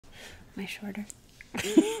Am I shorter?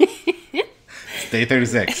 Day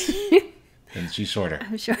 36. And she's shorter.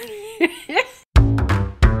 I'm shorter.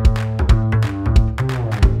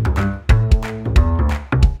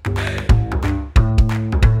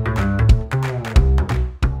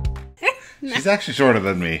 She's actually shorter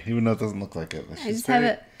than me, even though it doesn't look like it. I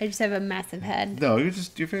just have a massive head. No, you're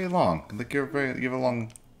very long. Like you have a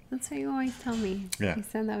long. That's what you always tell me. Yeah. You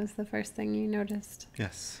said that was the first thing you noticed.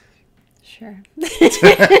 Yes. Sure.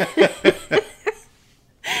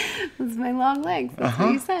 That's my long legs. That's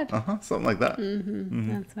what you said. Something like that.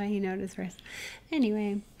 That's why he noticed first.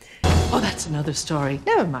 Anyway. Oh, that's another story.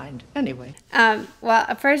 Never mind. Anyway.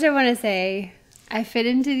 Well, first I want to say I fit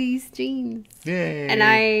into these jeans. Yay. And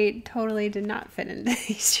I totally did not fit into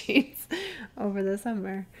these jeans over the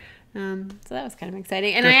summer. So that was kind of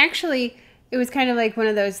exciting. And it was kind of like one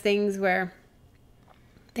of those things where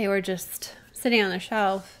they were just sitting on the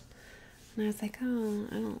shelf. And I was like,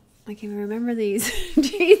 oh, I can't even remember these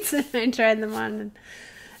jeans. And I tried them on.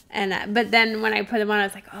 But then when I put them on, I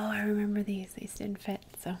was like, oh, I remember these. They didn't fit.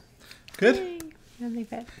 So Good. Yay. Yeah, they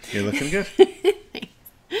fit. You're looking good.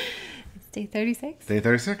 It's day 36? Day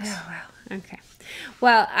 36? Oh, wow. Okay.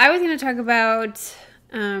 Well, I was going to talk about,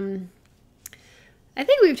 I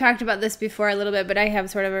think we've talked about this before a little bit, but I have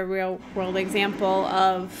sort of a real world example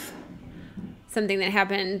of something that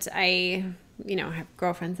happened. I have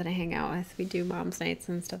girlfriends that I hang out with. We do mom's nights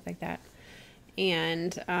and stuff like that.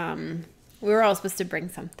 And we were all supposed to bring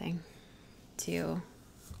something to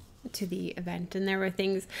the event. And there were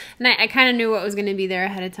things, and I kind of knew what was going to be there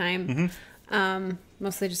ahead of time.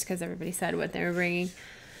 Mostly just because everybody said what they were bringing.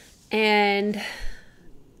 And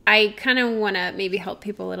I kind of want to maybe help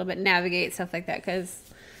people a little bit navigate stuff like that, because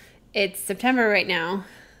it's September right now,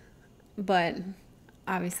 but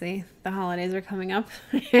obviously the holidays are coming up,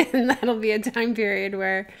 and that'll be a time period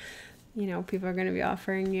where, people are going to be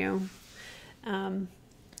offering you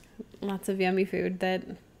lots of yummy food that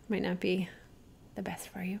might not be the best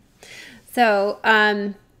for you. So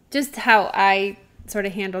just how I sort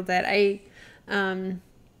of handled that,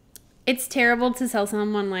 it's terrible to tell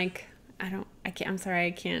someone like, I'm sorry,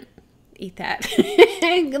 I can't eat that.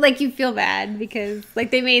 Like, you feel bad because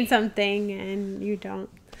like they made something and you don't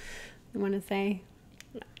want to say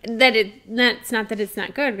that that's not that it's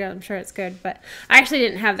not good. I'm sure it's good, but I actually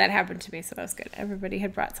didn't have that happen to me, so that was good. Everybody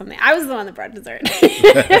had brought something. I was the one that brought dessert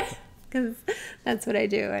because that's what I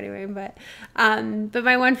do anyway. But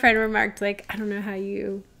my one friend remarked, like, I don't know how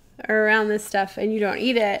you are around this stuff and you don't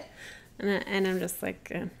eat it, and I'm just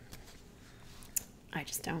like, I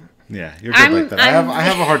just don't. Yeah, you're good like that. I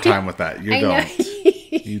have a hard time with that. You don't.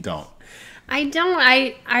 You don't. I don't.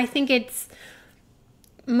 I think it's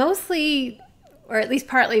mostly, or at least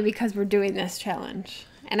partly, because we're doing this challenge.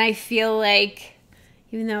 And I feel like,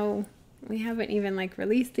 even though we haven't even like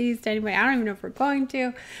released these to anybody, I don't even know if we're going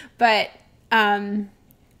to, but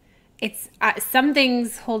it's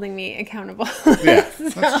something's holding me accountable. Yeah,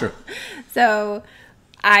 that's true. So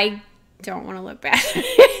I don't want to look bad.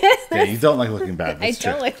 Yeah, you don't like looking bad. That's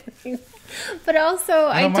true. I don't like looking bad. But also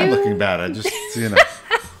I don't mind looking bad. I just,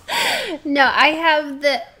 No, I have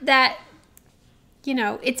that,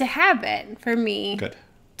 it's a habit for me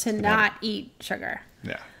to not eat sugar.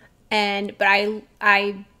 Yeah. But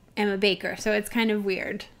I am a baker, so it's kind of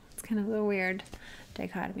weird. It's kind of a weird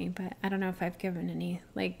dichotomy, but I don't know if I've given any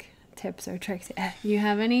like tips or tricks. You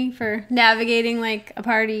have any for navigating like a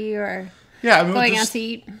party or going out to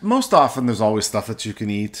eat? Most often there's always stuff that you can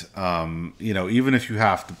eat. Even if you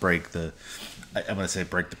have to break the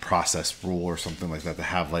process rule or something like that, to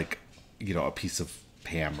have like, a piece of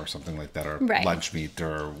ham or something like that, or lunch meat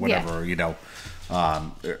or whatever,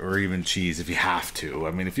 or even cheese if you have to.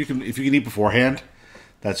 I mean, if you can eat beforehand,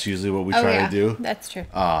 that's usually what we try to do. That's true.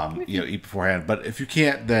 Eat beforehand. But if you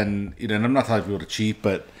can't, then, and I'm not telling people to cheat,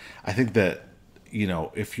 but I think that,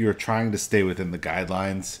 if you're trying to stay within the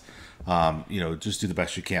guidelines, just do the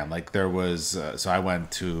best you can. Like there was, so I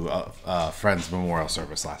went to a friend's memorial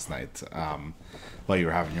service last night, while you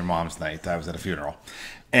were having your mom's night. I was at a funeral,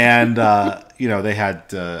 and, they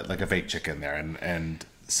had, like a baked chicken there. And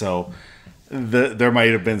so there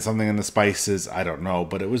might have been something in the spices. I don't know,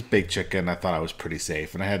 but it was baked chicken. I thought I was pretty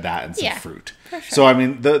safe, and I had that and some fruit. For sure. So, I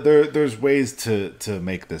mean, there's ways to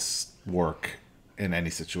make this work in any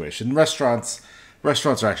situation. Restaurants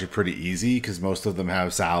are actually pretty easy because most of them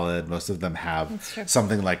have salad. Most of them have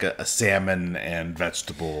something like a salmon and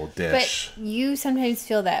vegetable dish. But you sometimes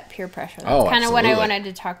feel that peer pressure. That's kind of what I wanted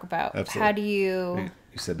to talk about. Absolutely. How do you...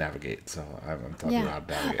 You said navigate, so I'm talking about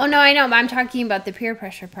navigate. Oh, no, I know, but I'm talking about the peer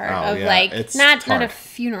pressure part not a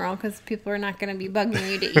funeral, because people are not going to be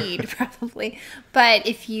bugging you to eat, probably. But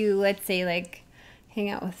if you, let's say, like, hang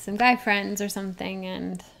out with some guy friends or something,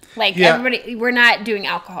 and like Yeah. everybody, we're not doing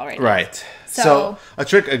alcohol right now. Right. So-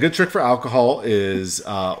 So a good trick for alcohol is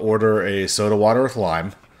order a soda water with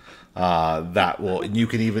lime. That will, you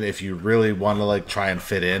can even, if you really want to like try and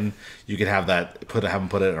fit in, you can have that have them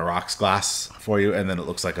put it in a rocks glass for you, and then it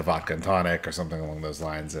looks like a vodka and tonic or something along those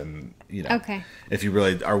lines. And you know, Okay. if you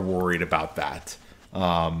really are worried about that,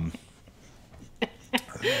 the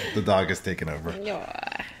dog has taken over.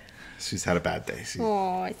 She's had a bad day.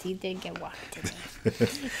 Oh, she did get walked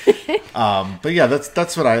today. But yeah,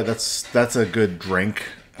 that's a good drink.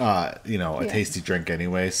 You know, a tasty drink,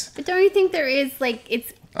 anyways. But don't you think there is like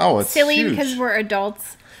it's Oh, it's silly huge. because we're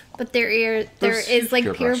adults, but there There's is like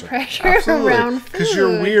peer pressure Absolutely. around food. Because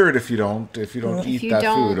you're weird if you don't eat you that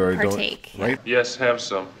don't food or partake, don't, right? Yes, have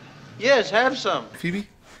some. Yes, have some. Phoebe.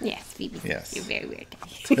 Yes, Phoebe. Yes. You're very weird.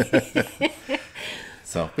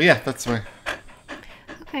 So, but yeah, that's my.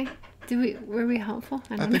 Okay. Were we helpful?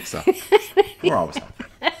 I don't know. think so. We're always helpful.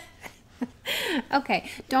 Okay,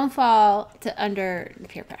 don't fall under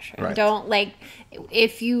peer pressure. Right. Don't like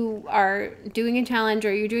if you are doing a challenge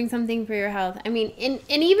or you're doing something for your health. I mean, and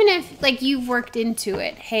even if like you've worked into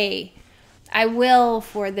it, hey, I will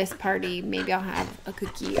for this party. Maybe I'll have a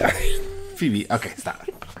cookie or Phoebe. Okay, stop.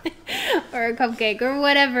 or a cupcake or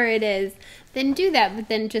whatever it is. Then do that, but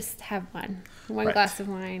then just have one Right. glass of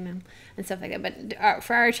wine and stuff like that. But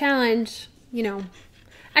for our challenge, you know.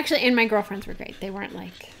 Actually, and my girlfriends were great. They weren't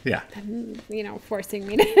like, Yeah. you know, forcing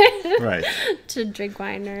me to Right. to drink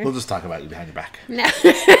wine or We'll just talk about you behind your back. no.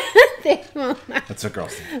 They will not. That's what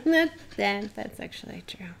girls do. That's actually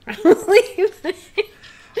true. Probably.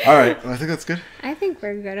 All right. Well, I think that's good. I think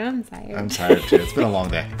we're good. I'm tired. I'm tired too. It's been a long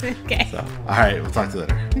day. Okay. So, all right. We'll talk to you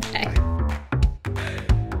later. Bye. Bye.